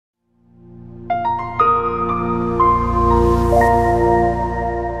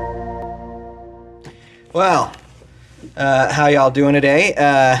Well, how y'all doing today?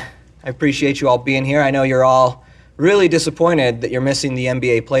 I appreciate you all being here. I know you're all really disappointed that you're missing the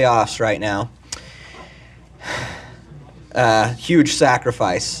NBA playoffs right now. Huge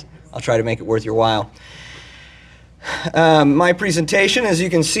sacrifice. I'll try to make it worth your while. My presentation, as you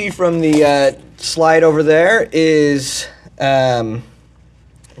can see from the slide over there, is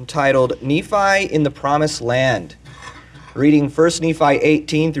entitled Nephi in the Promised Land. Reading 1 Nephi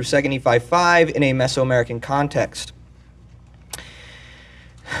 18 through 2 Nephi 5 in a Mesoamerican context.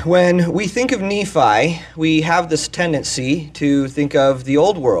 When we think of Nephi, we have this tendency to think of the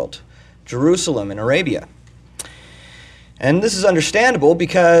old world, Jerusalem and Arabia. And this is understandable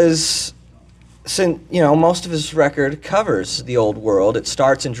because most of his record covers the old world. It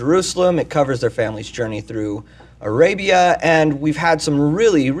starts in Jerusalem, it covers their family's journey through Arabia, and we've had some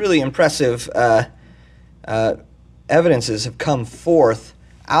really, really impressive evidences have come forth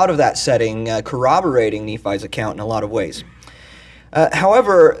out of that setting, corroborating Nephi's account in a lot of ways.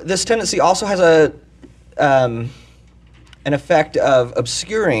 However, this tendency also has an effect of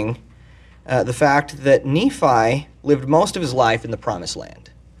obscuring the fact that Nephi lived most of his life in the Promised Land.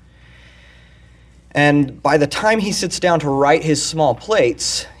 And by the time he sits down to write his small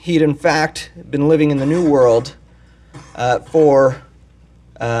plates, he'd in fact been living in the New World for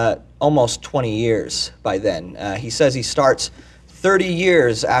almost 20 years by then. He says he starts 30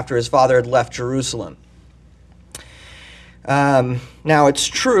 years after his father had left Jerusalem. Now it's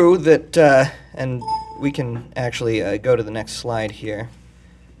true that, and we can actually go to the next slide here.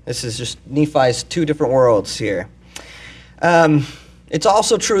 This is just Nephi's two different worlds here. It's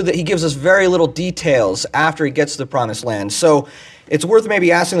also true that he gives us very little details after he gets to the Promised Land. So it's worth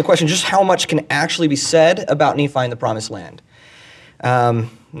maybe asking the question, just how much can actually be said about Nephi in the Promised Land?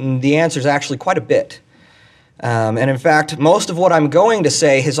 The answer is actually quite a bit. And in fact, most of what I'm going to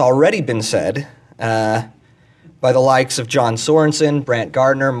say has already been said by the likes of John Sorensen, Brant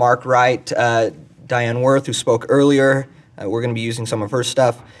Gardner, Mark Wright, Diane Worth, who spoke earlier. We're going to be using some of her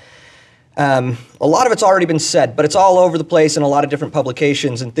stuff. A lot of it's already been said, but it's all over the place in a lot of different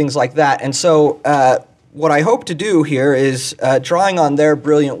publications and things like that. And so what I hope to do here is, drawing on their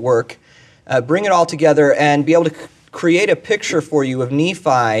brilliant work, bring it all together and be able to create a picture for you of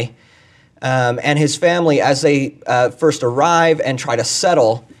Nephi and his family as they first arrive and try to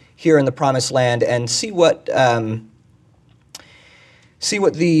settle here in the Promised Land, and see what the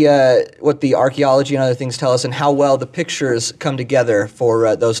archaeology and other things tell us, and how well the pictures come together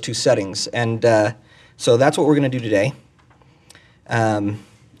for those two settings. And so that's what we're going to do today.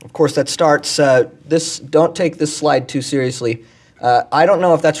 Of course, that starts this. Don't take this slide too seriously. I don't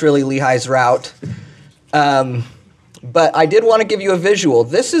know if that's really Lehi's route. But I did want to give you a visual.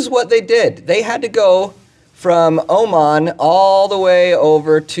 This is what they did. They had to go from Oman all the way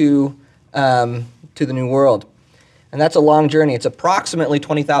over to the New World. And that's a long journey. It's approximately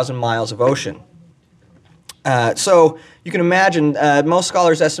 20,000 miles of ocean. So you can imagine, most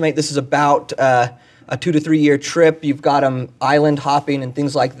scholars estimate this is about a 2 to 3 year trip. You've got them island hopping and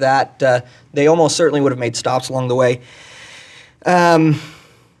things like that. They almost certainly would have made stops along the way.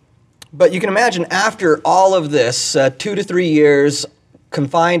 But you can imagine after all of this, 2 to 3 years,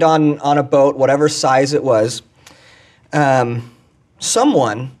 confined on a boat, whatever size it was,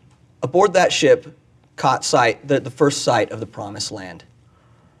 someone aboard that ship caught sight, the first sight of the Promised Land.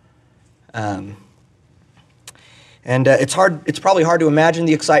 And it's probably hard to imagine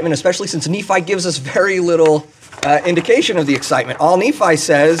the excitement, especially since Nephi gives us very little indication of the excitement. All Nephi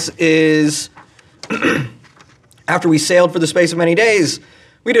says is, after we sailed for the space of many days,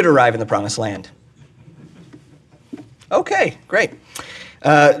 we did arrive in the Promised Land. Okay, great.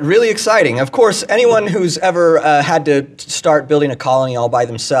 Really exciting. Of course, anyone who's ever had to start building a colony all by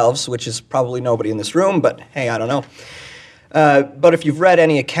themselves, which is probably nobody in this room, but hey, I don't know. But if you've read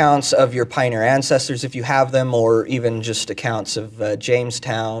any accounts of your pioneer ancestors, if you have them, or even just accounts of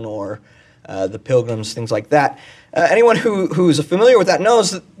Jamestown or the Pilgrims, things like that, anyone who's familiar with that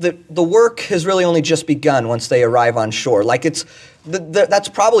knows that the work has really only just begun once they arrive on shore. Like that's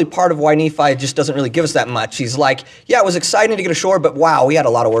probably part of why Nephi just doesn't really give us that much. He's like, yeah, it was exciting to get ashore, but wow, we had a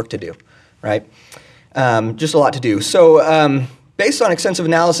lot of work to do, right? Just a lot to do. So based on extensive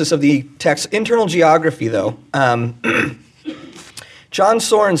analysis of the text's internal geography, though, John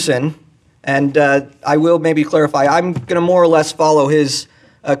Sorensen, and I will maybe clarify, I'm going to more or less follow his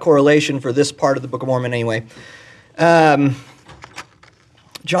correlation for this part of the Book of Mormon anyway. John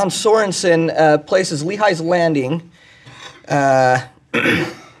Sorensen places Lehi's Landing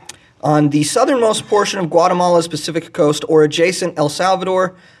on the southernmost portion of Guatemala's Pacific coast or adjacent El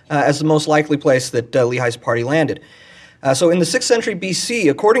Salvador as the most likely place that Lehi's party landed. So in the 6th century BC,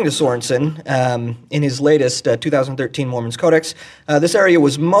 according to Sorensen, in his latest 2013 Mormon's Codex, this area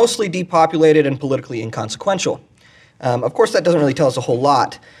was mostly depopulated and politically inconsequential. Of course, that doesn't really tell us a whole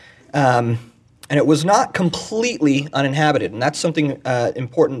lot. And it was not completely uninhabited, and that's something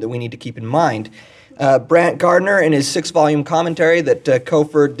important that we need to keep in mind. Brant Gardner, in his 6-volume commentary that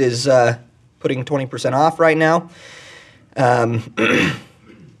Koford is putting 20% off right now,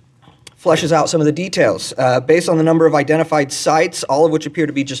 fleshes out some of the details. Based on the number of identified sites, all of which appear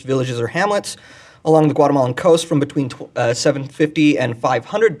to be just villages or hamlets, along the Guatemalan coast from between 750 and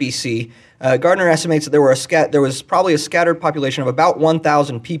 500 BC, Gardner estimates that there was probably a scattered population of about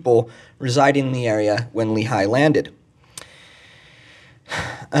 1,000 people residing in the area when Lehi landed.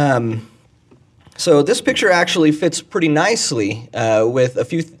 So this picture actually fits pretty nicely with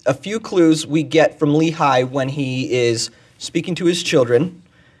a few clues we get from Lehi when he is speaking to his children.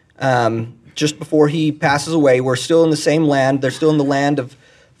 Just before he passes away, we're still in the same land. They're still in the land of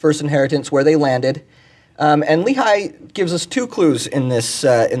first inheritance where they landed. And Lehi gives us 2 clues in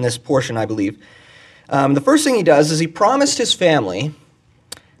this portion, I believe. The first thing he does is he promised his family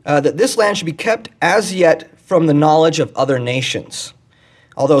that this land should be kept as yet from the knowledge of other nations.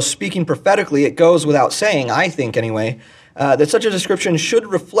 Although speaking prophetically, it goes without saying, I think anyway, that such a description should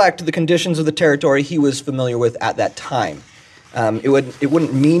reflect the conditions of the territory he was familiar with at that time. It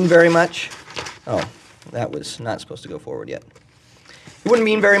wouldn't mean very much. Oh, that was not supposed to go forward yet. It wouldn't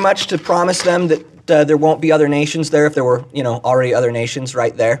mean very much to promise them that there won't be other nations there if there were, already other nations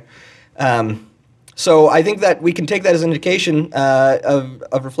right there. So I think that we can take that as an indication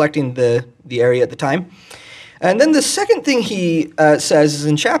of reflecting the area at the time. And then the second thing he says is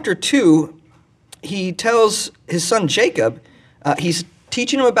in chapter 2, he tells his son Jacob, he's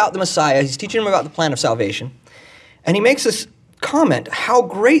teaching him about the Messiah, he's teaching him about the plan of salvation, and he makes this comment, how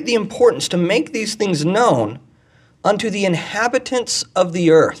great the importance to make these things known unto the inhabitants of the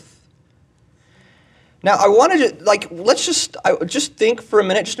earth. Now, I wanted to, just think for a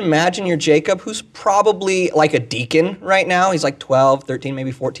minute, just imagine you're Jacob, who's probably like a deacon right now. He's like 12, 13,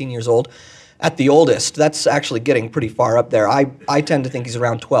 maybe 14 years old. At the oldest. That's actually getting pretty far up there. I tend to think he's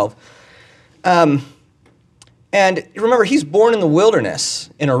around 12. And remember, he's born in the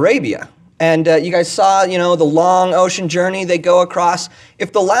wilderness in Arabia. And you guys saw, the long ocean journey they go across.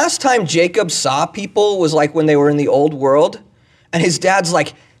 If the last time Jacob saw people was like when they were in the old world, and his dad's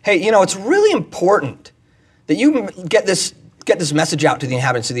like, hey, it's really important that you get this message out to the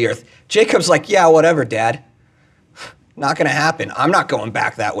inhabitants of the earth. Jacob's like, yeah, whatever, Dad. Not going to happen. I'm not going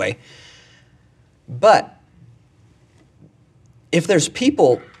back that way. But if there's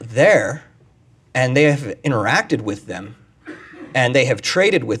people there and they have interacted with them and they have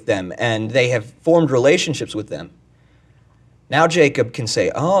traded with them and they have formed relationships with them, now Jacob can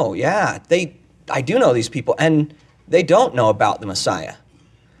say, oh, yeah, I do know these people and they don't know about the Messiah.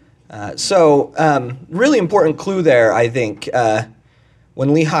 So really important clue there, I think, when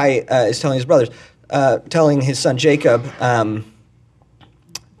Lehi is telling his brothers, telling his son Jacob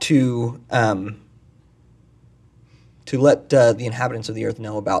to let the inhabitants of the earth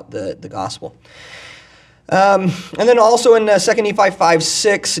know about the gospel. And then also in 2 Nephi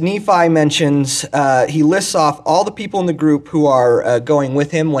 5:6, Nephi mentions, he lists off all the people in the group who are going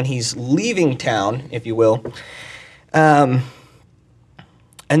with him when he's leaving town, if you will. And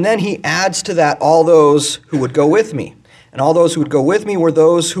then he adds to that all those who would go with me. And all those who would go with me were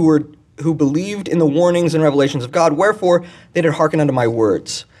those who believed in the warnings and revelations of God, wherefore they did hearken unto my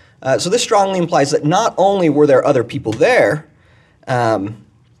words. So this strongly implies that not only were there other people there, but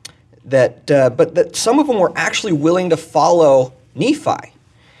that some of them were actually willing to follow Nephi.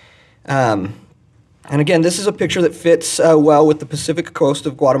 And again, this is a picture that fits well with the Pacific coast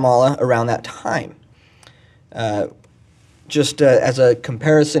of Guatemala around that time. Just as a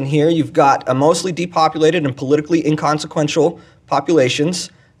comparison here, you've got a mostly depopulated and politically inconsequential populations.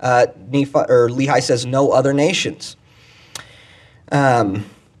 Lehi says no other nations.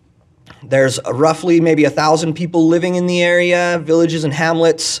 There's roughly maybe 1,000 people living in the area, villages and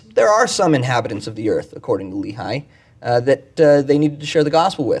hamlets. There are some inhabitants of the earth, according to Lehi, that they needed to share the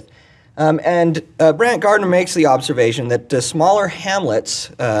gospel with. And Brant Gardner makes the observation that smaller hamlets,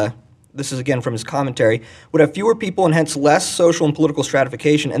 this is again from his commentary, would have fewer people and hence less social and political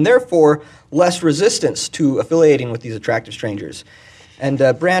stratification, and therefore less resistance to affiliating with these attractive strangers. And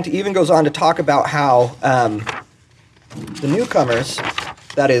Brant even goes on to talk about how the newcomers,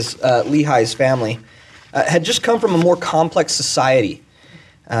 that is Lehi's family, had just come from a more complex society,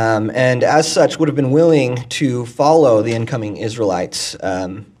 and as such would have been willing to follow the incoming Israelites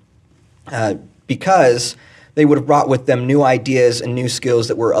because they would have brought with them new ideas and new skills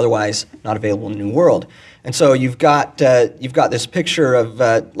that were otherwise not available in the New World. And so you've got this picture of,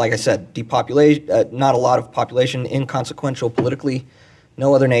 like I said, depopulation, not a lot of population, inconsequential politically,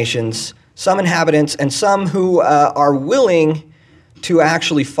 no other nations, some inhabitants, and some who are willing to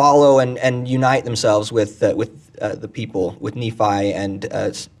actually follow and unite themselves with the people, with Nephi and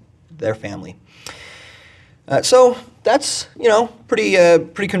their family. So that's,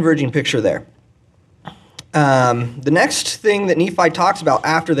 pretty converging picture there. The next thing that Nephi talks about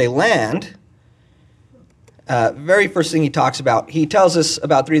after they land, very first thing he talks about, he tells us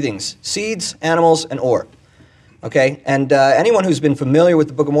about three things: seeds, animals, and ore. Okay, and anyone who's been familiar with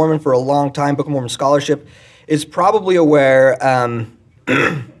the Book of Mormon for a long time, Book of Mormon scholarship, is probably aware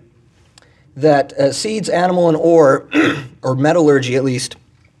that seeds, animal, and ore, or metallurgy at least,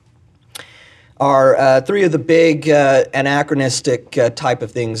 are three of the big anachronistic type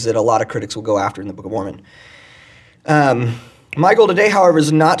of things that a lot of critics will go after in the Book of Mormon. My goal today, however,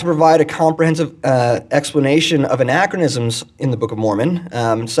 is not to provide a comprehensive explanation of anachronisms in the Book of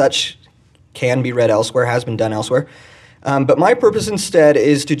Mormon. Such can be read elsewhere, has been done elsewhere. But my purpose instead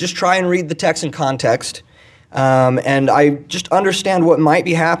is to just try and read the text in context, and I just understand what might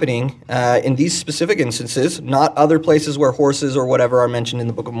be happening in these specific instances, not other places where horses or whatever are mentioned in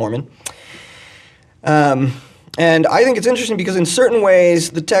the Book of Mormon. And I think it's interesting because in certain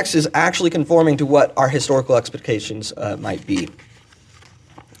ways the text is actually conforming to what our historical expectations might be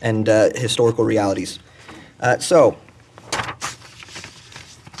and historical realities. So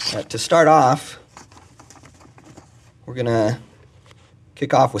to start off, we're going to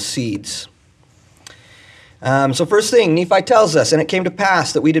kick off with seeds. So first thing, Nephi tells us, "And it came to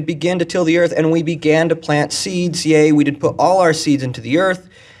pass that we did begin to till the earth, and we began to plant seeds. Yea, we did put all our seeds into the earth,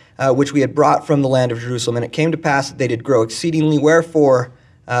 which we had brought from the land of Jerusalem. And it came to pass that they did grow exceedingly, wherefore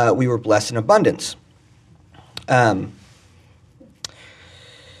we were blessed in abundance."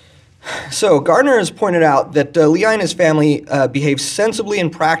 So Gardner has pointed out that Lehi and his family behaved sensibly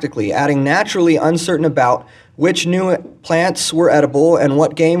and practically, adding naturally uncertain about which new plants were edible and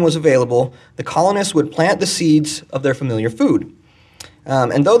what game was available. The colonists would plant the seeds of their familiar food.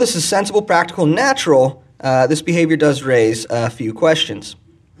 And though this is sensible, practical, and natural, this behavior does raise a few questions.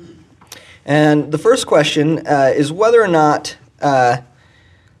 And the first question is whether or not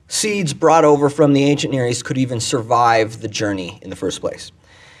seeds brought over from the ancient Near East could even survive the journey in the first place.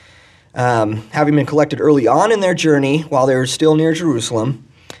 Having been collected early on in their journey while they were still near Jerusalem,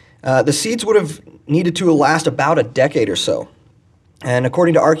 the seeds would have needed to last about a decade or so. And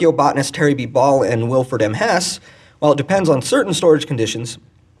according to archaeobotanists Terry B. Ball and Wilford M. Hess, while it depends on certain storage conditions,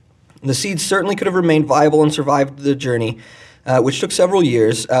 the seeds certainly could have remained viable and survived the journey, which took several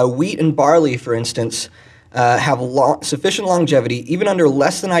years. Wheat and barley, for instance, have sufficient longevity, even under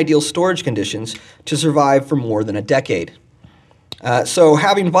less than ideal storage conditions, to survive for more than a decade. So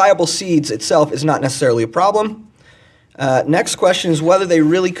having viable seeds itself is not necessarily a problem. Next question is whether they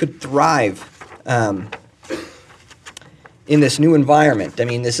really could thrive in this new environment. I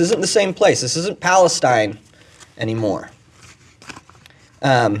mean, this isn't the same place. This isn't Palestine anymore.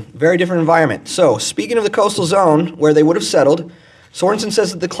 Very different environment. So, speaking of the coastal zone where they would have settled, Sorensen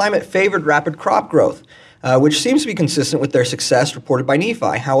says that the climate favored rapid crop growth, which seems to be consistent with their success reported by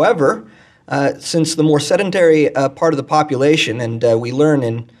Nephi. However, since the more sedentary part of the population, and we learn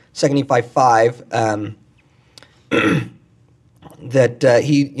in 2 Nephi 5 that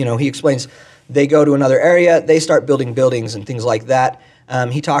he explains they go to another area, they start building buildings and things like that.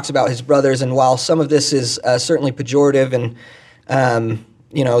 He talks about his brothers, and while some of this is certainly pejorative and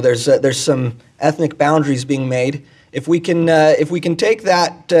there's some ethnic boundaries being made, if we can take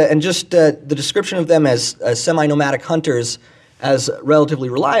that and just the description of them as semi-nomadic hunters as relatively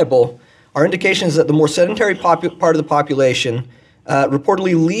reliable, our indication is that the more sedentary part of the population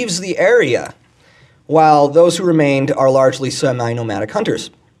reportedly leaves the area, while those who remained are largely semi-nomadic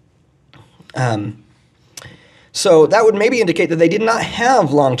hunters. So that would maybe indicate that they did not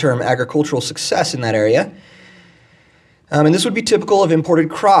have long-term agricultural success in that area. And this would be typical of imported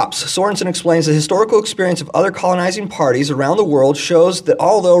crops. Sorensen explains the historical experience of other colonizing parties around the world shows that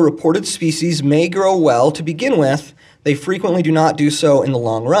although reported species may grow well to begin with, they frequently do not do so in the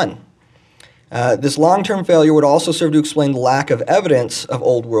long run. This long-term failure would also serve to explain the lack of evidence of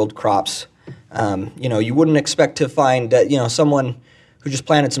old world crops. You wouldn't expect to find someone who just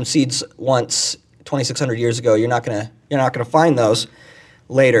planted some seeds once 2,600 years ago. You're not gonna find those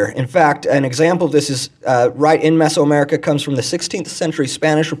later. In fact, an example of this is right in Mesoamerica comes from the 16th century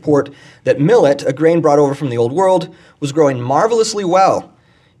Spanish report that millet, a grain brought over from the Old World, was growing marvelously well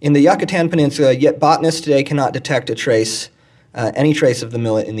in the Yucatan Peninsula, yet botanists today cannot detect any trace of the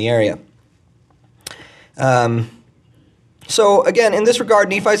millet in the area. So again, in this regard,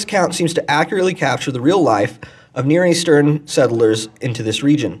 Nephi's account seems to accurately capture the real life of Near Eastern settlers into this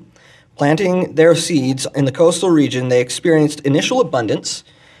region. Planting their seeds in the coastal region, they experienced initial abundance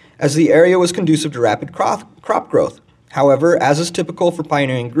as the area was conducive to rapid crop growth. However, as is typical for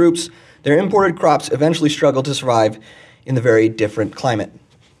pioneering groups, their imported crops eventually struggled to survive in the very different climate.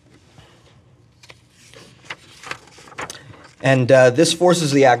 And this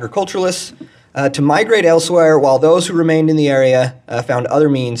forces the agriculturalists to migrate elsewhere, while those who remained in the area found other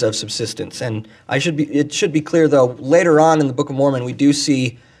means of subsistence. And it should be clear, though, later on in the Book of Mormon, we do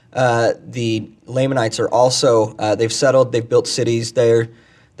see the Lamanites are also, they've settled, they've built cities, they're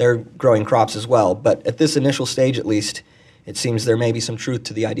growing crops as well. But at this initial stage, at least, it seems there may be some truth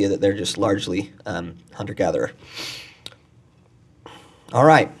to the idea that they're just largely hunter-gatherer. All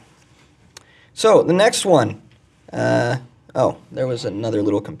right. So the next one. There was another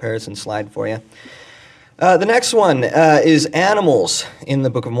little comparison slide for you. The next one is animals in the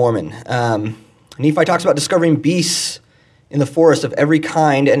Book of Mormon. Nephi talks about discovering beasts in the forest of every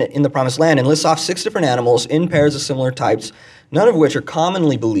kind and in the Promised Land, and lists off 6 different animals in pairs of similar types, none of which are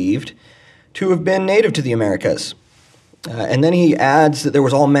commonly believed to have been native to the Americas. And then he adds that there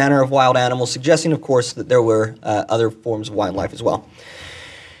was all manner of wild animals, suggesting, of course, that there were other forms of wildlife as well.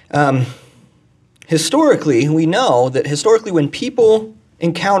 Historically, we know that when people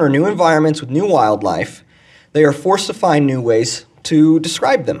encounter new environments with new wildlife, they are forced to find new ways to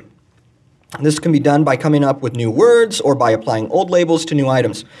describe them. This can be done by coming up with new words or by applying old labels to new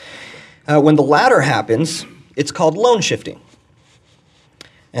items. When the latter happens, it's called loan shifting.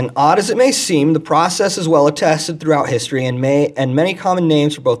 And odd as it may seem, the process is well attested throughout history, and many common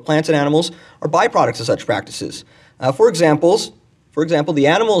names for both plants and animals are byproducts of such practices. For example, the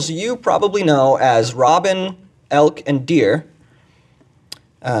animals you probably know as robin, elk, and deer,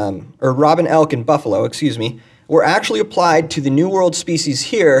 or robin, elk, and buffalo, were actually applied to the New World species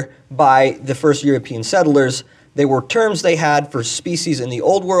here by the first European settlers. They were terms they had for species in the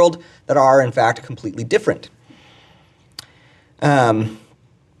Old World that are, in fact, completely different. So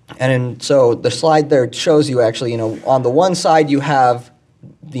the slide there shows you actually, on the one side you have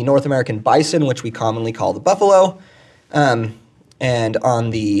the North American bison, which we commonly call the buffalo, and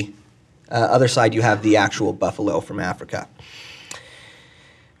on the other side you have the actual buffalo from Africa.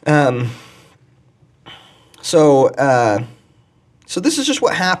 So this is just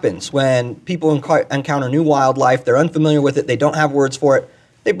what happens when people encounter new wildlife. They're unfamiliar with it. They don't have words for it.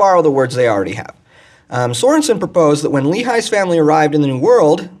 They borrow the words they already have. Sorensen proposed that when Lehi's family arrived in the New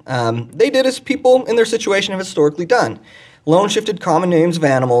World, they did as people in their situation have historically done. Loan shifted common names of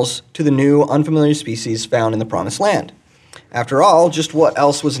animals to the new unfamiliar species found in the Promised Land. After all, just what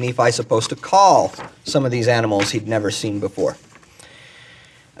else was Nephi supposed to call some of these animals he'd never seen before?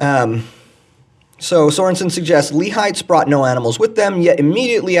 So Sorensen suggests Lehites brought no animals with them, yet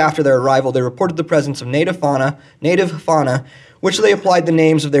immediately after their arrival they reported the presence of native fauna, which they applied the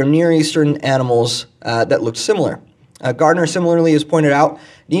names of their Near Eastern animals that looked similar. Gardner similarly has pointed out,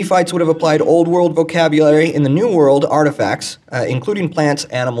 Nephites would have applied Old World vocabulary in the New World artifacts, including plants,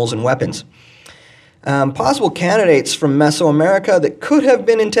 animals, and weapons. Possible candidates from Mesoamerica that could have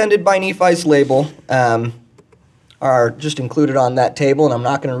been intended by Nephi's label are just included on that table, and I'm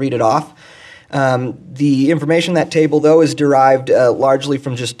not going to read it off. The information in that table, though, is derived largely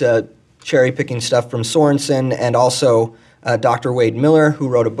from just cherry-picking stuff from Sorensen and also Dr. Wade Miller, who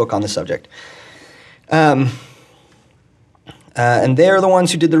wrote a book on the subject. And they're the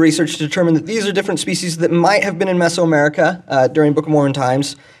ones who did the research to determine that these are different species that might have been in Mesoamerica during Book of Mormon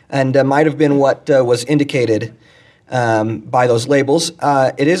times and might have been what was indicated by those labels.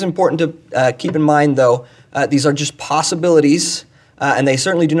 It is important to keep in mind, though, these are just possibilities, and they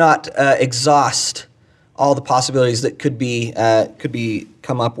certainly do not exhaust all the possibilities that could be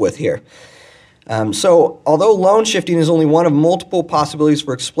come up with here. So, although loan shifting is only one of multiple possibilities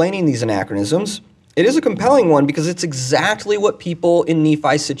for explaining these anachronisms, it is a compelling one because it's exactly what people in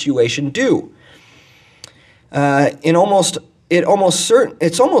Nephi's situation do. It's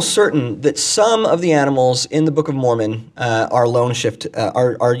almost certain that some of the animals in the Book of Mormon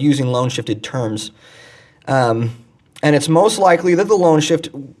are using loan shifted terms, and it's most likely that the loan shift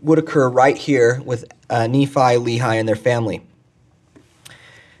would occur right here with Nephi, Lehi, and their family.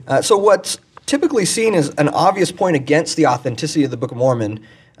 So what's typically seen as an obvious point against the authenticity of the Book of Mormon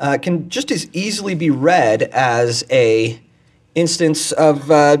can just as easily be read as a instance of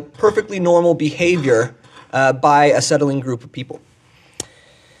perfectly normal behavior by a settling group of people.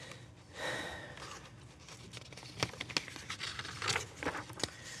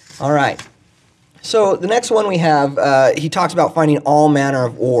 All right. So the next one we have, he talks about finding all manner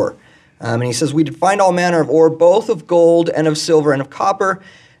of ore. And he says, "We did find all manner of ore, both of gold and of silver and of copper.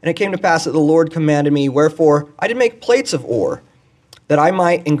 And it came to pass that the Lord commanded me, wherefore I did make plates of ore, that I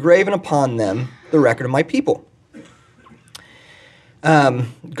might engraven upon them the record of my people."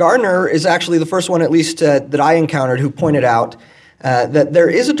 Gardner is actually the first one, at least that I encountered, who pointed out that there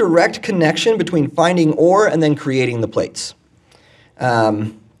is a direct connection between finding ore and then creating the plates,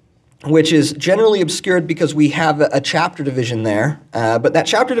 which is generally obscured because we have a chapter division there, but that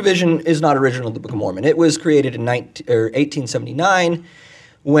chapter division is not original to the Book of Mormon. It was created in 1879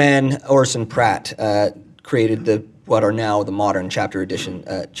 when Orson Pratt created what are now the modern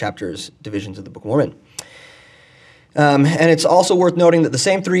chapters divisions of the Book of Mormon. And it's also worth noting that the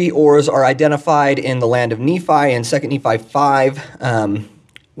same three ores are identified in the land of Nephi in 2 Nephi 5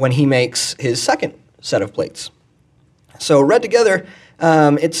 when he makes his second set of plates. So read together,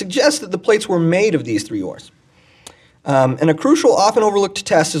 it suggests that the plates were made of these three ores. And a crucial, often overlooked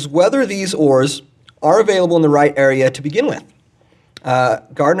test is whether these ores are available in the right area to begin with.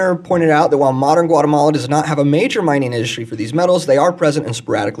 Gardner pointed out that while modern Guatemala does not have a major mining industry for these metals, they are present and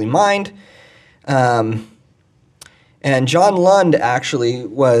sporadically mined. And John Lund actually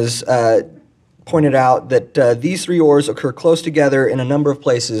was pointed out that these three ores occur close together in a number of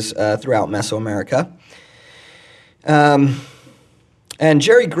places throughout Mesoamerica. And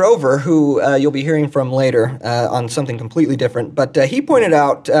Jerry Grover, who you'll be hearing from later on something completely different, but he pointed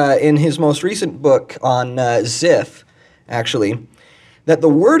out in his most recent book on Ziph, actually, that the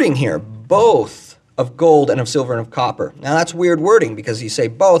wording here, both of gold and of silver and of copper. Now that's weird wording because you say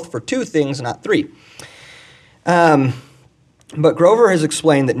both for two things, not three. But Grover has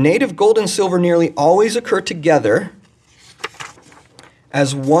explained that native gold and silver nearly always occur together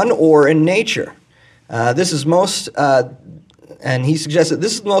as one ore in nature. This is most, and he suggests that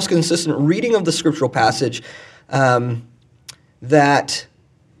this is the most consistent reading of the scriptural passage, that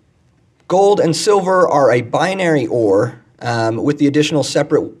gold and silver are a binary ore, with the additional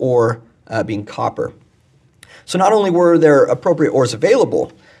separate ore being copper. So not only were there appropriate ores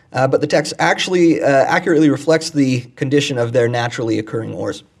available, but the text actually accurately reflects the condition of their naturally occurring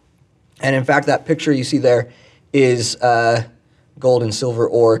ores. And in fact, that picture you see there is gold and silver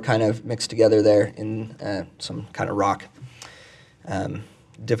ore kind of mixed together there in some kind of rock.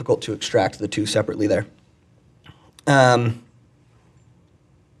 Difficult to extract the two separately there.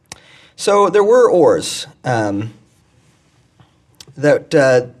 So there were ores that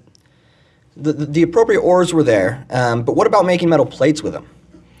the appropriate ores were there, but what about making metal plates with them?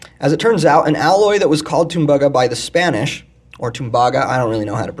 As it turns out, an alloy that was called tumbaga by the Spanish, or tumbaga, I don't really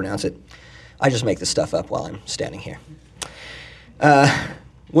know how to pronounce it. I just make this stuff up while I'm standing here.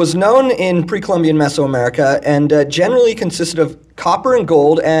 Was known in pre-Columbian Mesoamerica and generally consisted of copper and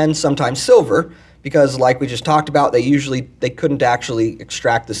gold and sometimes silver, because like we just talked about, they couldn't actually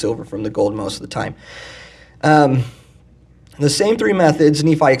extract the silver from the gold most of the time. The same three methods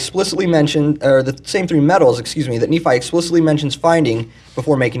Nephi explicitly mentioned, or the same three metals, that Nephi explicitly mentions finding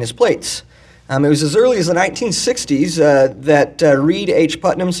before making his plates. It was as early as the 1960s that Reed H.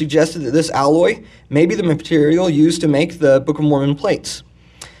 Putnam suggested that this alloy may be the material used to make the Book of Mormon plates.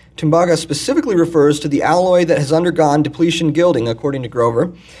 Tumbaga specifically refers to the alloy that has undergone depletion gilding, according to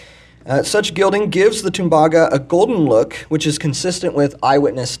Grover. Such gilding gives the tumbaga a golden look, which is consistent with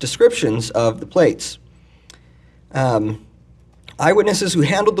eyewitness descriptions of the plates. Eyewitnesses who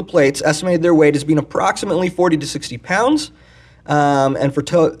handled the plates estimated their weight as being approximately 40 to 60 pounds. And for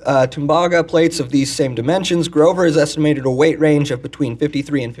tumbaga plates of these same dimensions, Grover has estimated a weight range of between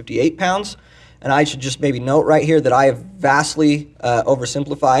 53 and 58 pounds. And I should just maybe note right here that I have vastly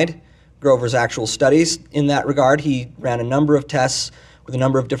oversimplified Grover's actual studies in that regard. He ran a number of tests with a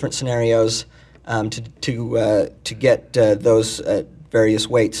number of different scenarios to get those various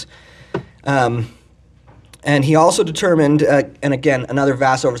weights. And he also determined, and again, another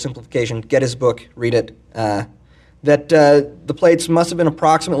vast oversimplification, get his book, read it, that the plates must have been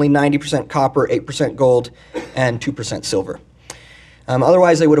approximately 90% copper, 8% gold, and 2% silver.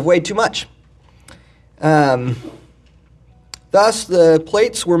 Otherwise, they would have weighed too much. Thus, the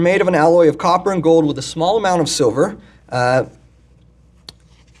plates were made of an alloy of copper and gold with a small amount of silver.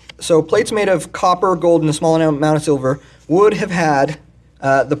 So plates made of copper, gold, and a small amount of silver would have had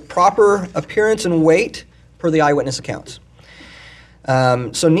the proper appearance and weight per the eyewitness accounts.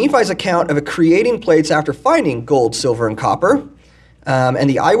 So Nephi's account of creating plates after finding gold, silver, and copper, and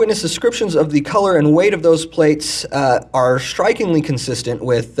the eyewitness descriptions of the color and weight of those plates are strikingly consistent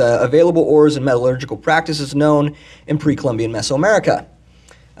with available ores and metallurgical practices known in pre-Columbian Mesoamerica.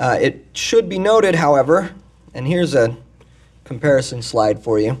 It should be noted, however, and here's a comparison slide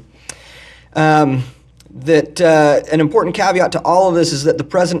for you, that an important caveat to all of this is that the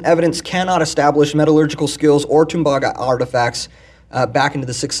present evidence cannot establish metallurgical skills or Tumbaga artifacts back into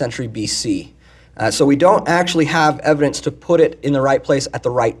the 6th century BC. So we don't actually have evidence to put it in the right place at the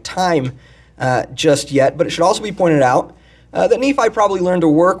right time just yet, but it should also be pointed out that Nephi probably learned to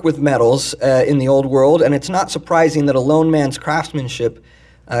work with metals in the Old World, and it's not surprising that a lone man's craftsmanship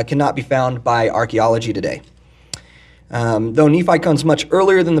cannot be found by archaeology today. Though Nephi comes much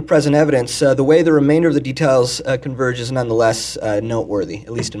earlier than the present evidence, the way the remainder of the details converge is nonetheless noteworthy,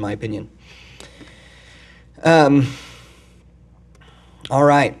 at least in my opinion. All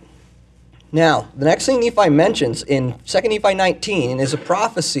right. Now, the next thing Nephi mentions in 2 Nephi 19 is a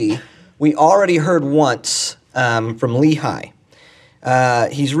prophecy we already heard once from Lehi.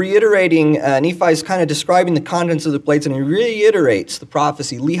 He's reiterating, Nephi's kind of describing the contents of the plates, and he reiterates the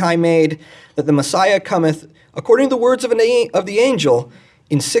prophecy Lehi made that the Messiah cometh, according to the words of the angel,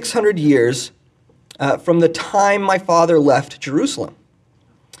 in 600 years from the time my father left Jerusalem.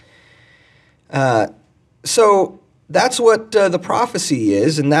 So that's what the prophecy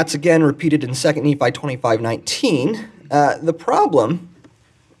is, and that's again repeated in 2 Nephi 25:19. The problem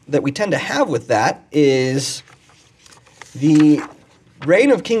that we tend to have with that is the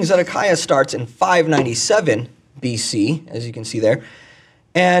reign of King Zedekiah starts in 597 BC, as you can see there,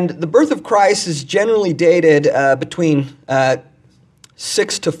 and the birth of Christ is generally dated between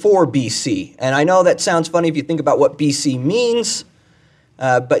 6 to 4 BC. And I know that sounds funny if you think about what BC means,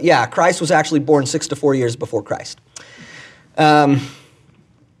 but yeah, Christ was actually born 6 to 4 years before Christ.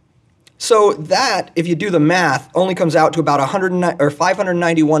 So that, if you do the math, only comes out to about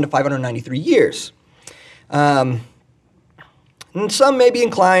 591 to 593 years. And some may be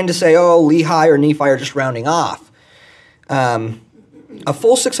inclined to say, oh, Lehi or Nephi are just rounding off. A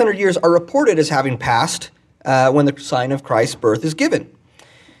full 600 years are reported as having passed when the sign of Christ's birth is given.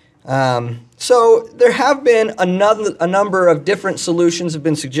 So there have been a number of different solutions have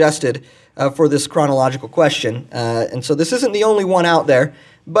been suggested for this chronological question. And so this isn't the only one out there,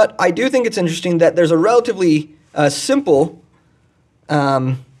 but I do think it's interesting that there's a relatively simple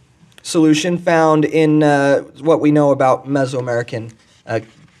solution found in what we know about Mesoamerican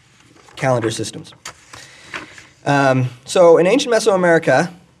calendar systems. So in ancient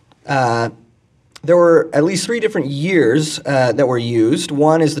Mesoamerica, there were at least 3 different years that were used.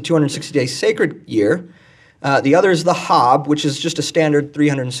 One is the 260-day sacred year. The other is the Hab, which is just a standard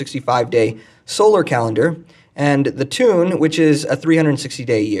 365-day solar calendar, and the Tun, which is a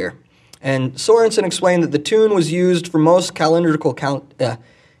 360-day year. And Sorensen explained that the Tun was used for most calendrical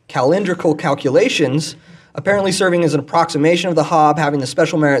calculations, apparently serving as an approximation of the Hab, having the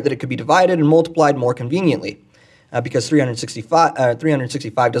special merit that it could be divided and multiplied more conveniently. Because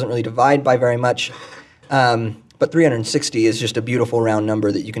 365 doesn't really divide by very much, but 360 is just a beautiful round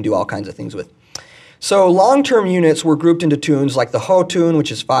number that you can do all kinds of things with. So long-term units were grouped into tunes, like the Ho tune,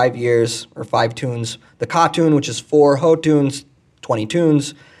 which is 5 years, or 5 tunes, the Ka tune, which is 4 Ho tunes, 20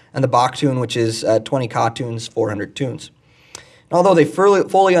 tunes, and the Bak tune, which is 20 Ka tunes, 400 tunes. And although they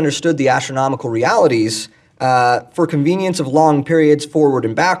fully understood the astronomical realities, for convenience of long periods forward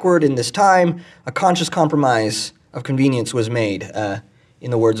and backward in this time, a conscious compromise of convenience was made,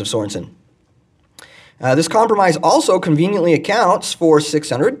 in the words of Sorensen. This compromise also conveniently accounts for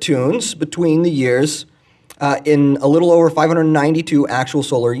 600 tunes between the years in a little over 592 actual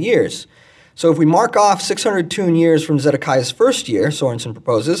solar years. So if we mark off 600 tune years from Zedekiah's first year, Sorensen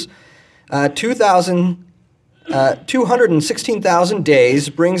proposes, 216,000 days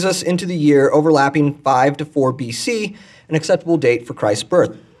brings us into the year overlapping 5 to 4 BC, an acceptable date for Christ's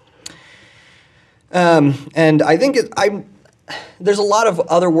birth. And I think there's a lot of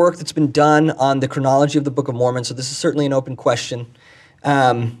other work that's been done on the chronology of the Book of Mormon, so this is certainly an open question.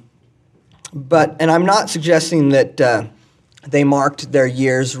 And I'm not suggesting that they marked their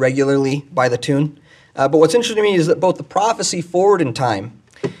years regularly by the tune. But what's interesting to me is that both the prophecy forward in time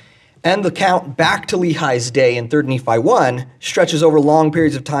and the count back to Lehi's day in 3 Nephi 1 stretches over long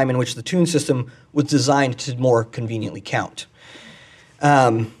periods of time in which the tune system was designed to more conveniently count.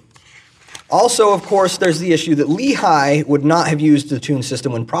 Also, of course, there's the issue that Lehi would not have used the tune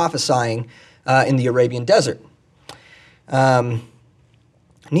system when prophesying in the Arabian desert.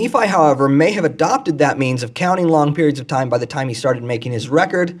 Nephi, however, may have adopted that means of counting long periods of time by the time he started making his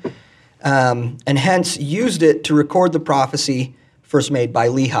record, and hence used it to record the prophecy first made by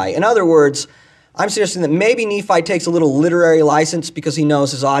Lehi. In other words, I'm suggesting that maybe Nephi takes a little literary license because he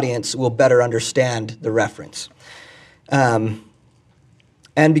knows his audience will better understand the reference.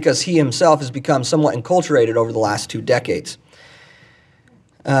 And because he himself has become somewhat enculturated over the last 2 decades.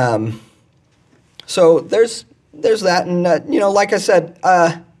 So there's that, and like I said,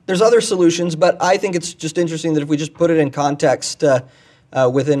 There's other solutions, but I think it's just interesting that if we just put it in context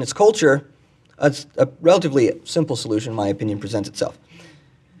within its culture, a relatively simple solution, in my opinion, presents itself.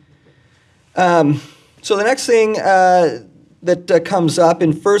 So the next thing that comes up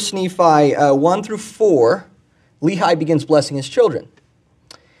in 1 Nephi 1 through 4, Lehi begins blessing his children.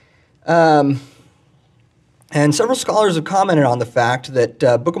 And several scholars have commented on the fact that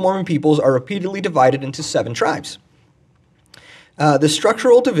Book of Mormon peoples are repeatedly divided into 7 tribes. The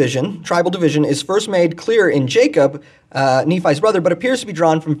structural division, tribal division, is first made clear in Jacob, Nephi's brother, but appears to be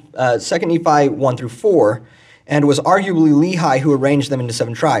drawn from 2 Nephi 1 through 4, and was arguably Lehi who arranged them into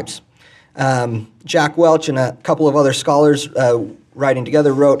 7 tribes. Jack Welch and a couple of other scholars writing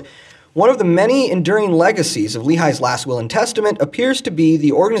together wrote, "One of the many enduring legacies of Lehi's last will and testament appears to be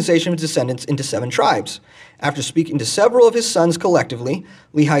the organization of his descendants into 7 tribes. After speaking to several of his sons collectively,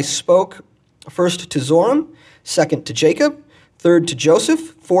 Lehi spoke first to Zoram, second to Jacob, third to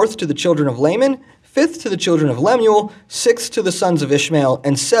Joseph, fourth to the children of Laman, fifth to the children of Lemuel, sixth to the sons of Ishmael,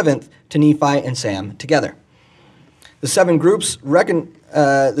 and seventh to Nephi and Sam together." The seven groups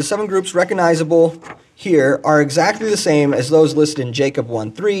recognizable here are exactly the same as those listed in Jacob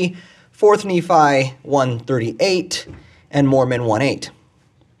 1:3, 4th Nephi 1:38, and Mormon 1:8.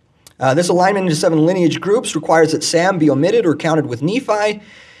 This alignment into 7 lineage groups requires that Sam be omitted or counted with Nephi,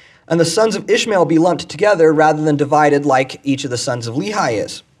 and the sons of Ishmael be lumped together rather than divided like each of the sons of Lehi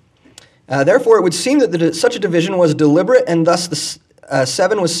is. Therefore, it would seem that such a division was deliberate, and thus the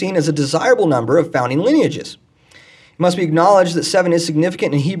 7 was seen as a desirable number of founding lineages. It must be acknowledged that 7 is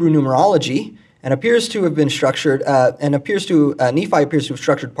significant in Hebrew numerology, and appears to have been structured, Nephi appears to have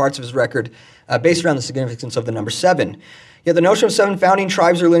structured parts of his record based around the significance of the number 7. Yet the notion of 7 founding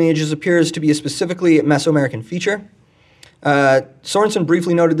tribes or lineages appears to be a specifically Mesoamerican feature. Sorensen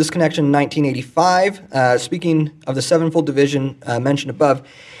briefly noted this connection in 1985. Speaking of the 7-fold division mentioned above,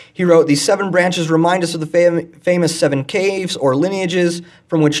 he wrote, "These 7 branches remind us of the famous 7 caves or lineages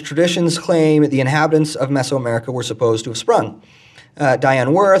from which traditions claim the inhabitants of Mesoamerica were supposed to have sprung."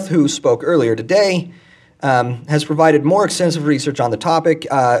 Diane Worth, who spoke earlier today, has provided more extensive research on the topic.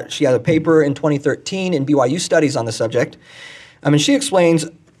 She had a paper in 2013 in BYU Studies on the subject. And she explains,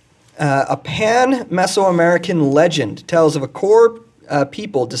 a pan-Mesoamerican legend tells of a core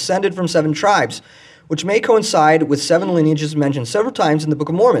people descended from 7 tribes, which may coincide with 7 lineages mentioned several times in the Book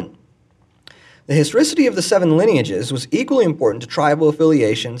of Mormon. The historicity of the 7 lineages was equally important to tribal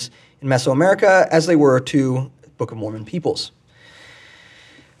affiliations in Mesoamerica as they were to Book of Mormon peoples.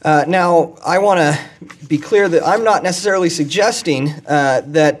 Now, I want to be clear that I'm not necessarily suggesting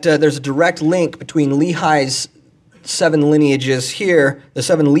that there's a direct link between Lehi's 7 lineages here, the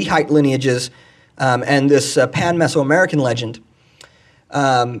 7 Lehite lineages, and this pan-Mesoamerican legend.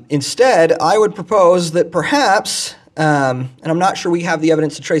 Instead, I would propose that perhaps, and I'm not sure we have the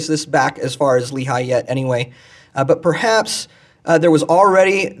evidence to trace this back as far as Lehi yet anyway, but perhaps there was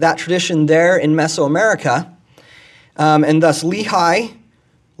already that tradition there in Mesoamerica, and thus Lehi,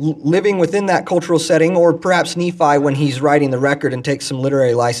 living within that cultural setting, or perhaps Nephi when he's writing the record and takes some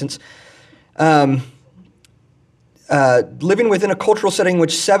literary license, living within a cultural setting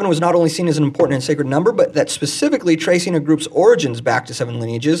which 7 was not only seen as an important and sacred number, but that specifically tracing a group's origins back to 7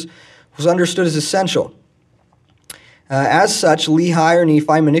 lineages was understood as essential. As such, Lehi or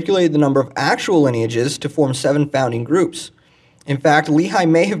Nephi manipulated the number of actual lineages to form 7 founding groups. In fact, Lehi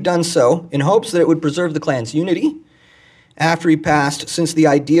may have done so in hopes that it would preserve the clan's unity after he passed, since the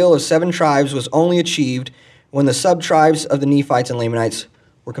ideal of 7 tribes was only achieved when the sub-tribes of the Nephites and Lamanites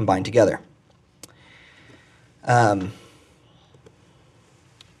were combined together.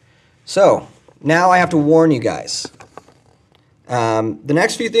 So, now I have to warn you guys. The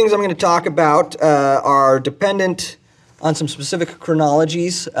next few things I'm going to talk about are dependent on some specific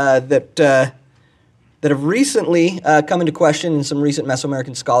chronologies that have recently come into question in some recent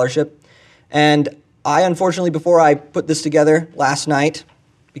Mesoamerican scholarship. And I, unfortunately, before I put this together last night,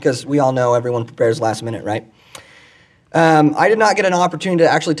 because we all know everyone prepares last minute, right? I did not get an opportunity to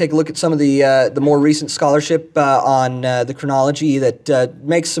actually take a look at some of the more recent scholarship on the chronology that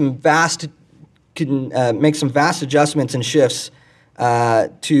makes some vast adjustments and shifts to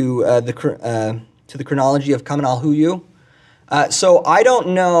the chronology of Kaman Huyu. So I don't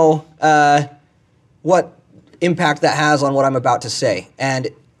know what impact that has on what I'm about to say, and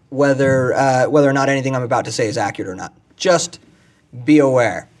whether or not anything I'm about to say is accurate or not. Just be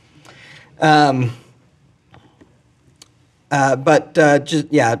aware.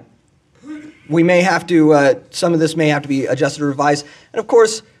 We may have to, some of this may have to be adjusted or revised. And of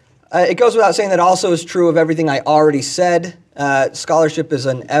course, it goes without saying that also is true of everything I already said. Scholarship is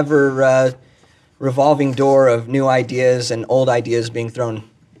an ever revolving door of new ideas and old ideas being thrown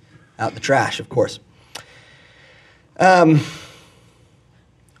out the trash, of course. But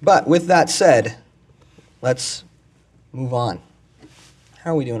with that said, let's move on.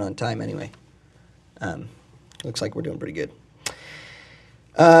 How are we doing on time anyway? Looks like we're doing pretty good.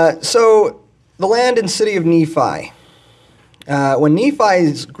 So the land and city of Nephi. When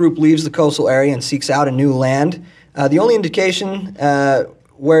Nephi's group leaves the coastal area and seeks out a new land, the only indication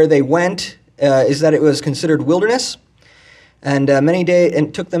where they went is that it was considered wilderness, and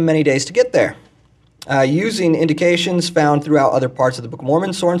it took them many days to get there. Using indications found throughout other parts of the Book of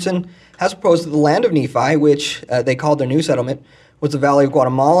Mormon, Sorensen has proposed that the land of Nephi, which they called their new settlement, was the Valley of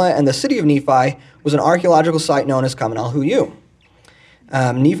Guatemala, and the city of Nephi was an archaeological site known as Kamanalhuyu.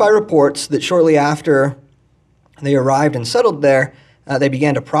 Nephi reports that shortly after they arrived and settled there, they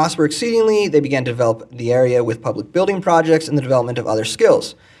began to prosper exceedingly. They began to develop the area with public building projects and the development of other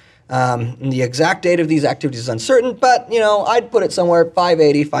skills. And the exact date of these activities is uncertain, but, I'd put it somewhere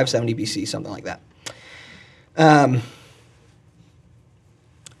 580, 570 BC, something like that.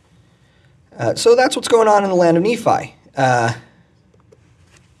 So that's what's going on in the land of Nephi.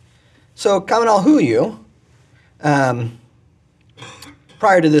 So Kamanalhuyu,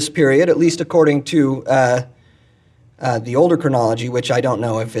 prior to this period, at least according to the older chronology, which I don't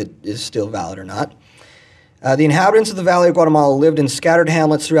know if it is still valid or not, the inhabitants of the Valley of Guatemala lived in scattered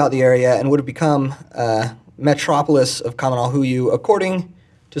hamlets throughout the area and would have become metropolis of Kamanalhuyu, according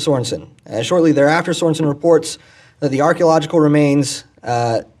to Sorensen. Shortly thereafter, Sorensen reports that the archaeological remains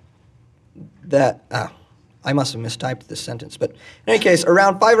I must have mistyped this sentence, but in any case,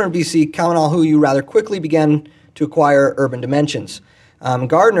 around 500 BC, Kamanalhuyu rather quickly began to acquire urban dimensions.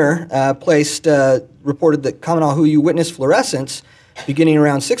 Gardner reported that Kamanalhuyu witnessed fluorescence beginning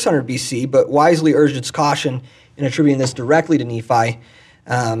around 600 BC, but wisely urged its caution in attributing this directly to Nephi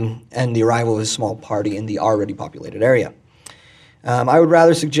and the arrival of his small party in the already populated area. I would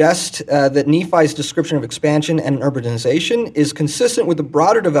rather suggest that Nephi's description of expansion and urbanization is consistent with the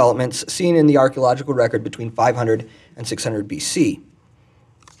broader developments seen in the archaeological record between 500 and 600 BC.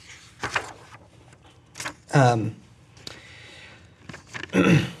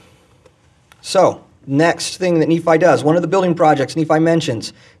 So, next thing that Nephi does, one of the building projects Nephi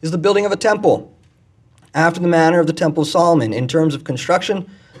mentions, is the building of a temple, after the manner of the Temple of Solomon, in terms of construction,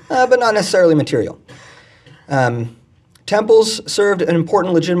 but not necessarily material. Temples served an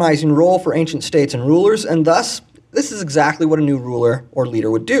important legitimizing role for ancient states and rulers, and thus, this is exactly what a new ruler or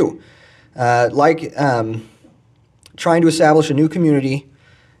leader would do. Trying to establish a new community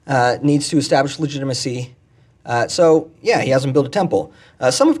needs to establish legitimacy. He hasn't built a temple.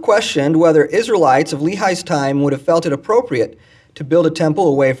 Some have questioned whether Israelites of Lehi's time would have felt it appropriate to build a temple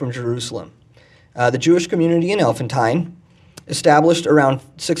away from Jerusalem. The Jewish community in Elephantine, established around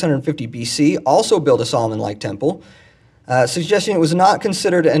 650 BC, also built a Solomon-like temple, suggesting it was not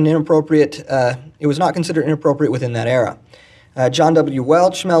considered inappropriate within that era. John W.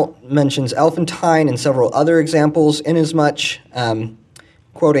 Welch mentions Elephantine and several other examples, inasmuch,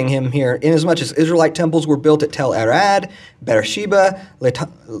 quoting him here, inasmuch as Israelite temples were built at Tel Arad, Beersheba,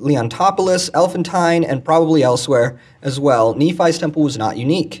 Leontopolis, Elephantine, and probably elsewhere as well, Nephi's temple was not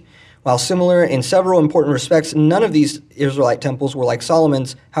unique. While similar in several important respects, none of these Israelite temples were like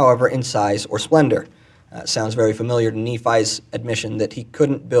Solomon's, however, in size or splendor. Sounds very familiar to Nephi's admission that he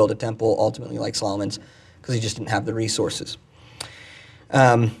couldn't build a temple ultimately like Solomon's because he just didn't have the resources.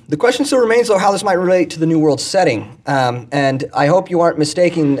 The question still remains, though, how this might relate to the New World setting. And I hope you aren't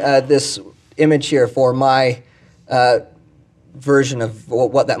mistaking this image here for my version of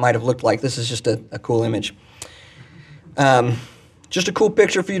what that might have looked like. This is just a cool image. Just a cool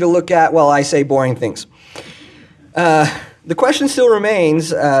picture for you to look at while I say boring things. The question still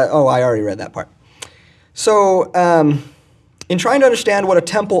remains, I already read that part. So, in trying to understand what a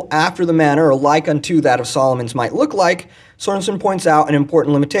temple after the manner or like unto that of Solomon's might look like, Sorensen points out an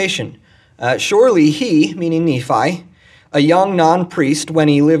important limitation. Surely he, meaning Nephi, a young non-priest when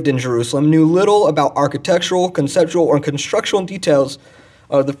he lived in Jerusalem, knew little about architectural, conceptual, or constructional details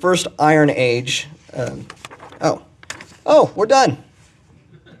of the first Iron Age. We're done.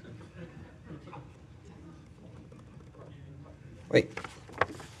 Wait.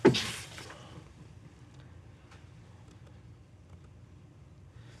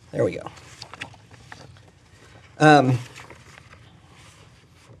 There we go.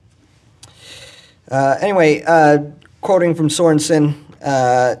 Quoting from Sorensen,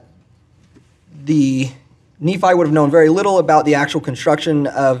 the Nephi would have known very little about the actual construction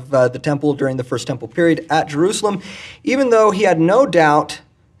of the temple during the First Temple period at Jerusalem, even though he had no doubt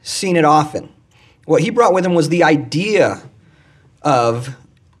seen it often. What he brought with him was the idea of,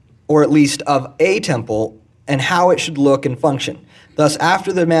 or at least of a temple, and how it should look and function. Thus,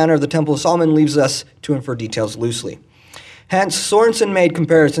 after the manner of the Temple of Solomon leaves us to infer details loosely. Hence, Sorensen made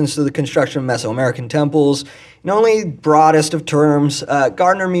comparisons to the construction of Mesoamerican temples in only broadest of terms.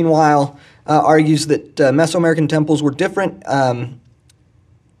 Gardner, meanwhile, argues that Mesoamerican temples were different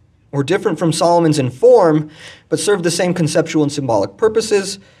from Solomon's in form, but served the same conceptual and symbolic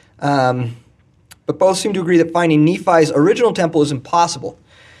purposes. But both seem to agree that finding Nephi's original temple is impossible.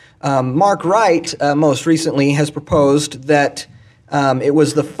 Mark Wright, most recently, has proposed that it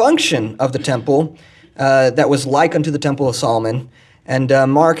was the function of the temple that was like unto the Temple of Solomon, and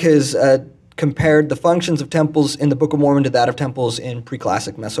Mark has compared the functions of temples in the Book of Mormon to that of temples in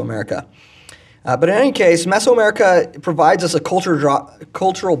pre-classic Mesoamerica. But in any case, Mesoamerica provides us a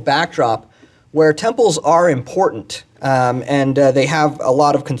cultural backdrop where temples are important, and they have a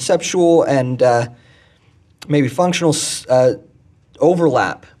lot of conceptual and maybe functional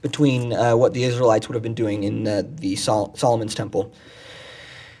overlap between what the Israelites would have been doing in the Solomon's temple.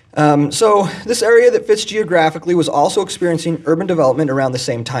 So this area that fits geographically was also experiencing urban development around the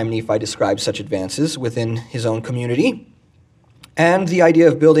same time Nephi describes such advances within his own community. And the idea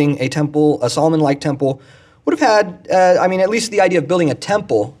of building a temple, a Solomon-like temple, would have had, at least the idea of building a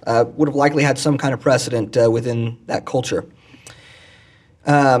temple would have likely had some kind of precedent within that culture.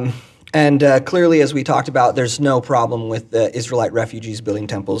 And clearly, as we talked about, there's no problem with Israelite refugees building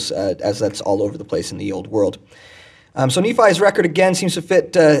temples, as that's all over the place in the Old World. So Nephi's record, again, seems to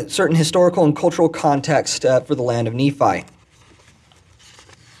fit certain historical and cultural context for the land of Nephi.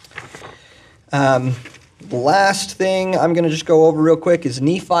 The last thing I'm going to just go over real quick is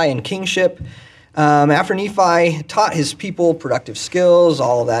Nephi and kingship. After Nephi taught his people productive skills,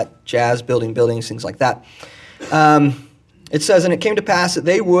 all of that jazz, building buildings, things like that, it says, "And it came to pass that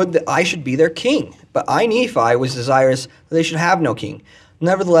they would that I should be their king. But I, Nephi, was desirous that they should have no king.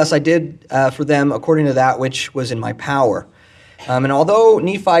 Nevertheless, I did for them according to that which was in my power." And although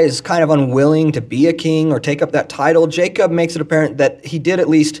Nephi is kind of unwilling to be a king or take up that title, Jacob makes it apparent that he did at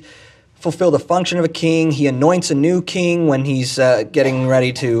least fulfill the function of a king. He anoints a new king when he's getting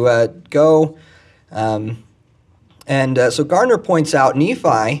ready to go. So Gardner points out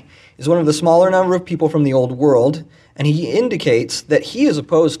Nephi is one of the smaller number of people from the Old World, and he indicates that he is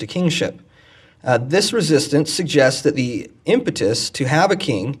opposed to kingship. This resistance suggests that the impetus to have a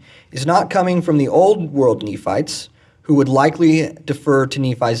king is not coming from the Old World Nephites, who would likely defer to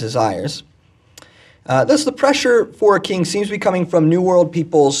Nephi's desires. Thus, the pressure for a king seems to be coming from New World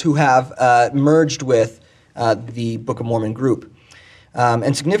peoples who have merged with the Book of Mormon group.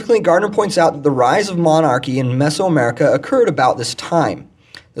 And significantly, Gardner points out that the rise of monarchy in Mesoamerica occurred about this time.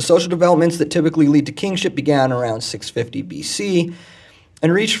 The social developments that typically lead to kingship began around 650 BC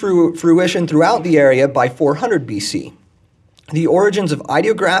and reached fruition throughout the area by 400 BC. The origins of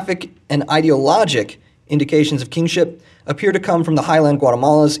ideographic and ideologic indications of kingship appear to come from the highland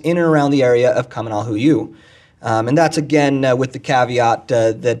Guatemalas in and around the area of Kamanalhuyu. And that's, again, with the caveat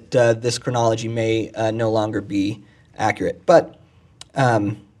that this chronology may no longer be accurate. But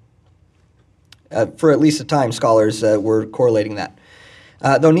for at least a time, scholars were correlating that.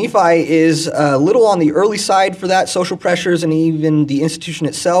 Though Nephi is a little on the early side for that, social pressures and even the institution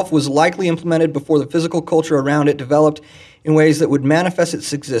itself was likely implemented before the physical culture around it developed in ways that would manifest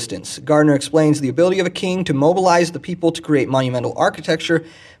its existence. Gardner explains the ability of a king to mobilize the people to create monumental architecture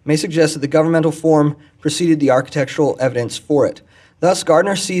may suggest that the governmental form preceded the architectural evidence for it. Thus,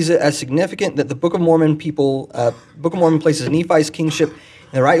 Gardner sees it as significant that the Book of Mormon places Nephi's kingship in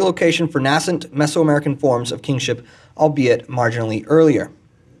the right location for nascent Mesoamerican forms of kingship, albeit marginally earlier.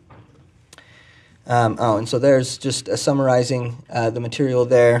 And so there's just summarizing the material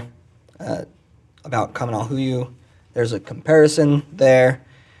there about Kamanalhuyu. There's a comparison there,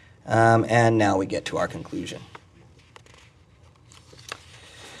 and now we get to our conclusion.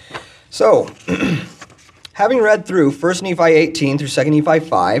 So, having read through 1 Nephi 18 through 2 Nephi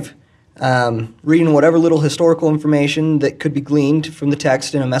 5, reading whatever little historical information that could be gleaned from the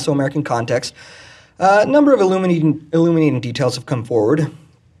text in a Mesoamerican context, a number of illuminating details have come forward.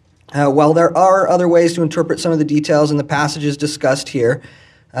 While there are other ways to interpret some of the details in the passages discussed here,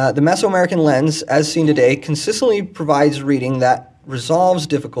 the Mesoamerican lens, as seen today, consistently provides reading that resolves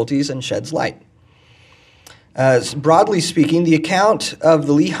difficulties and sheds light. Broadly speaking, the account of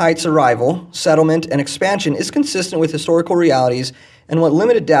the Lehites' arrival, settlement, and expansion is consistent with historical realities and what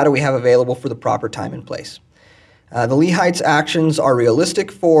limited data we have available for the proper time and place. The Lehites' actions are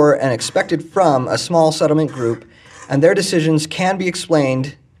realistic for and expected from a small settlement group, and their decisions can be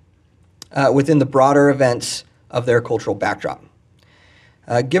explained within the broader events of their cultural backdrop.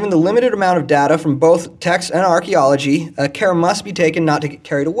 Given the limited amount of data from both text and archaeology, care must be taken not to get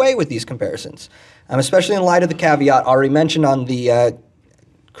carried away with these comparisons, especially in light of the caveat already mentioned on the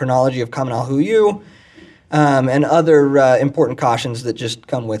chronology of Kamen-al-Huyu, and other important cautions that just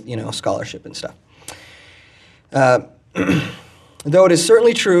come with, scholarship and stuff. Though it is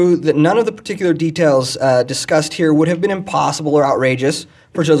certainly true that none of the particular details discussed here would have been impossible or outrageous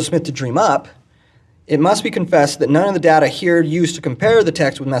for Joseph Smith to dream up, it must be confessed that none of the data here used to compare the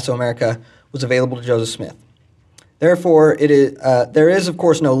text with Mesoamerica was available to Joseph Smith. Therefore, there is, of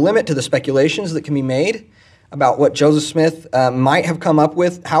course, no limit to the speculations that can be made about what Joseph Smith might have come up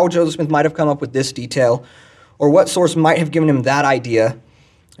with, how Joseph Smith might have come up with this detail, or what source might have given him that idea,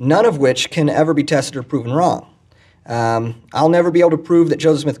 none of which can ever be tested or proven wrong. I'll never be able to prove that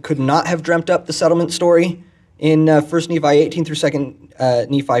Joseph Smith could not have dreamt up the settlement story in 1 Nephi 18 through 2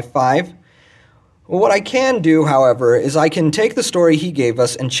 Nephi 5. Well, what I can do, however, is I can take the story he gave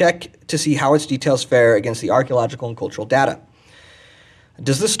us and check to see how its details fare against the archaeological and cultural data.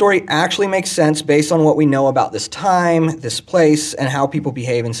 Does this story actually make sense based on what we know about this time, this place, and how people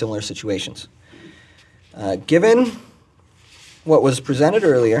behave in similar situations? Given what was presented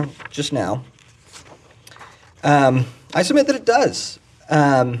earlier, just now, I submit that it does,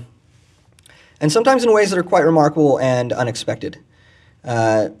 and sometimes in ways that are quite remarkable and unexpected.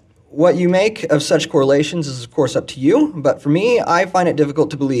 What you make of such correlations is, of course, up to you, but for me, I find it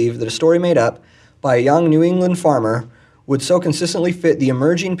difficult to believe that a story made up by a young New England farmer would so consistently fit the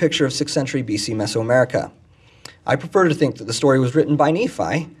emerging picture of 6th century BC Mesoamerica. I prefer to think that the story was written by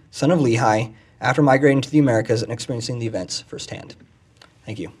Nephi, son of Lehi, after migrating to the Americas and experiencing the events firsthand.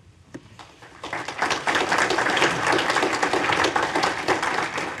 Thank you.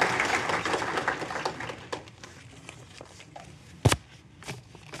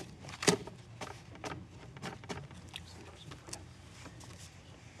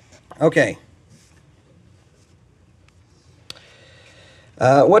 Okay.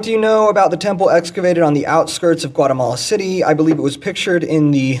 What do you know about the temple excavated on the outskirts of Guatemala City? I believe it was pictured in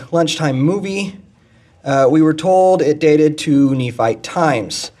the Lunchtime movie. We were told it dated to Nephite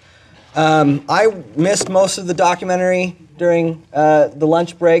times. I missed most of the documentary during the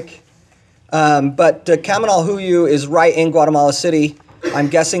lunch break, but Kamen-al-Huyu is right in Guatemala City. I'm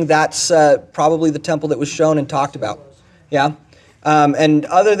guessing that's probably the temple that was shown and talked about. Yeah? And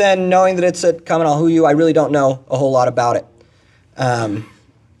other than knowing that it's at Kamen-al-Huyu, I really don't know a whole lot about it. The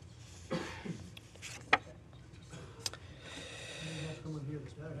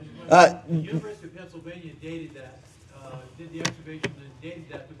University of Pennsylvania dated that, did the excavation and dated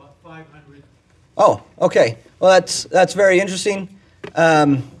that to about 500. Oh, okay. Well, that's very interesting.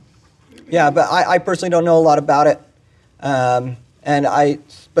 Yeah, but I personally don't know a lot about it.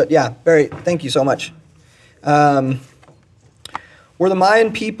 But yeah, thank you so much. Were the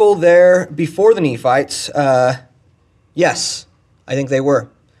Mayan people there before the Nephites? Yes, I think they were.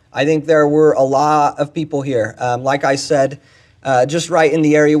 I think there were a lot of people here. Like I said, just right in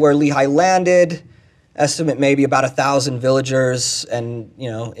the area where Lehi landed, estimate maybe about 1,000 villagers and,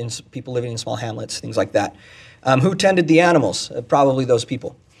 people living in small hamlets, things like that. Who tended the animals? Probably those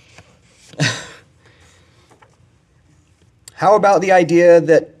people. How about the idea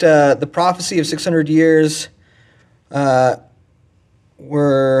that the prophecy of 600 years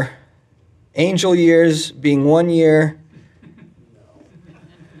were angel years being 1 year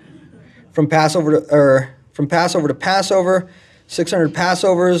from Passover to Passover? 600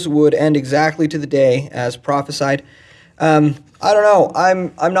 Passovers would end exactly to the day as prophesied. I don't know.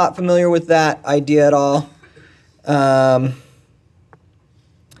 I'm not familiar with that idea at all.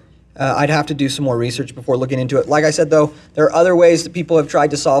 I'd have to do some more research before looking into it. Like I said, though, there are other ways that people have tried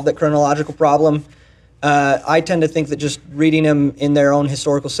to solve that chronological problem. I tend to think that just reading them in their own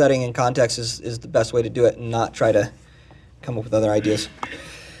historical setting and context is the best way to do it, and not try to come up with other ideas.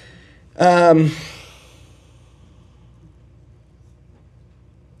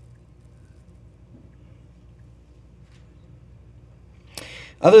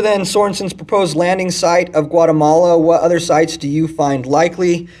 Other than Sorensen's proposed landing site of Guatemala, what other sites do you find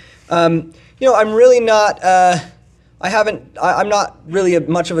likely? I'm really not. I'm not really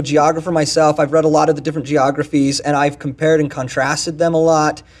much of a geographer myself. I've read a lot of the different geographies, and I've compared and contrasted them a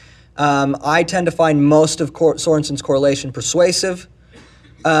lot. I tend to find most of Sorensen's correlation persuasive.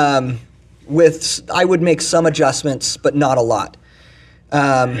 I would make some adjustments, but not a lot.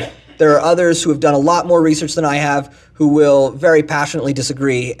 There are others who have done a lot more research than I have, who will very passionately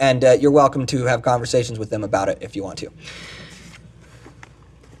disagree, and you're welcome to have conversations with them about it if you want to.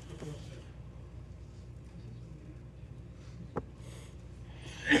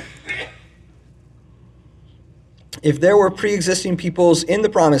 If there were pre-existing peoples in the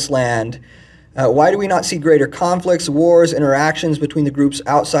Promised Land, why do we not see greater conflicts, wars, interactions between the groups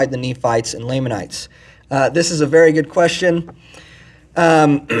outside the Nephites and Lamanites? This is a very good question.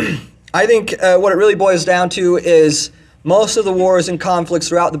 I think what it really boils down to is most of the wars and conflicts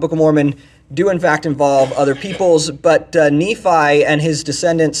throughout the Book of Mormon do in fact involve other peoples, but Nephi and his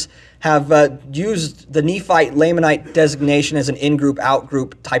descendants have used the Nephite-Lamanite designation as an in-group,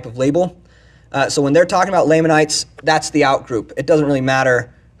 out-group type of label. So when they're talking about Lamanites, that's the out-group. It doesn't really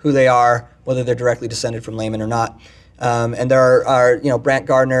matter who they are, whether they're directly descended from Laman or not. And there are Brant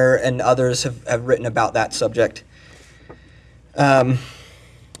Gardner and others have written about that subject.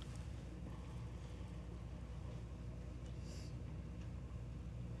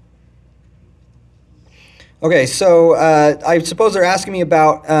 Okay, so I suppose they're asking me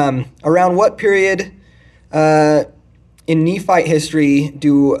about around what period in Nephite history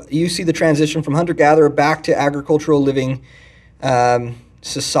do you see the transition from hunter-gatherer back to agricultural living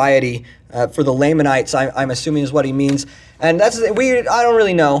society for the Lamanites? I'm assuming is what he means, and I don't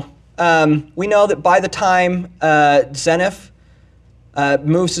really know. We know that by the time Zeniff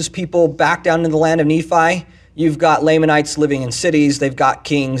moves his people back down to the land of Nephi, you've got Lamanites living in cities. They've got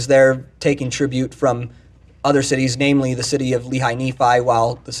kings. They're taking tribute from other cities, namely the city of Lehi Nephi,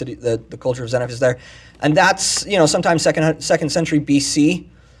 while the culture of Zeniff is there, and that's sometime second century BC.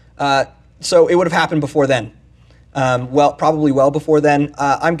 So it would have happened before then. Probably well before then.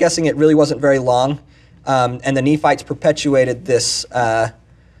 I'm guessing it really wasn't very long, and the Nephites perpetuated this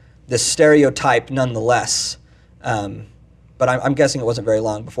stereotype nonetheless. But I'm guessing it wasn't very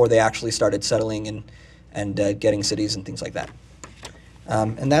long before they actually started settling and getting cities and things like that.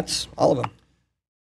 And that's all of them.